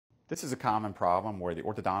This is a common problem where the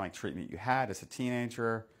orthodontic treatment you had as a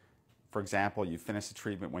teenager, for example, you finished the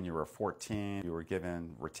treatment when you were 14, you were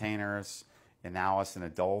given retainers, and now as an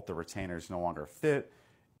adult, the retainers no longer fit,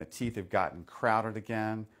 the teeth have gotten crowded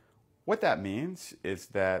again. What that means is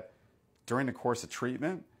that during the course of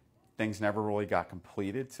treatment, things never really got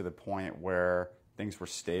completed to the point where things were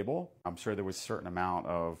stable. I'm sure there was a certain amount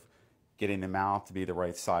of getting the mouth to be the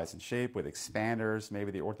right size and shape with expanders, maybe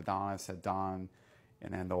the orthodontist had done,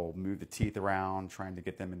 and then they'll move the teeth around, trying to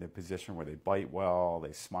get them into a position where they bite well,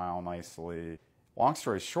 they smile nicely. Long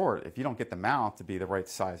story short, if you don't get the mouth to be the right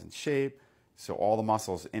size and shape, so all the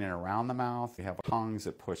muscles in and around the mouth, you have tongues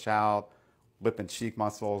that push out, lip and cheek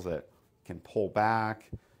muscles that can pull back.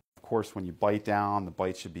 Of course, when you bite down, the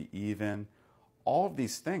bite should be even. All of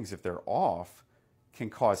these things, if they're off, can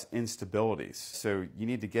cause instabilities. So you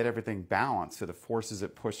need to get everything balanced so the forces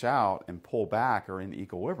that push out and pull back are in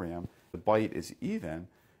equilibrium. The bite is even.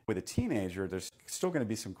 With a teenager, there's still going to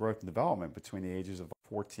be some growth and development between the ages of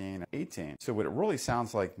 14 and 18. So what it really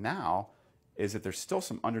sounds like now is that there's still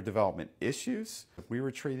some underdevelopment issues. If we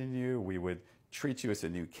were treating you, we would treat you as a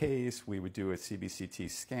new case. We would do a CBCT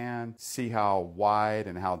scan, see how wide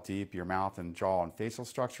and how deep your mouth and jaw and facial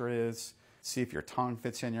structure is, see if your tongue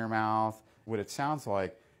fits in your mouth. What it sounds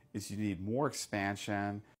like is you need more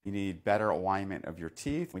expansion, you need better alignment of your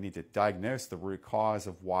teeth. We need to diagnose the root cause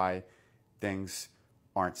of why things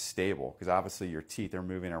aren't stable, because obviously your teeth are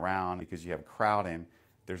moving around because you have crowding.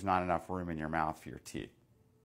 There's not enough room in your mouth for your teeth.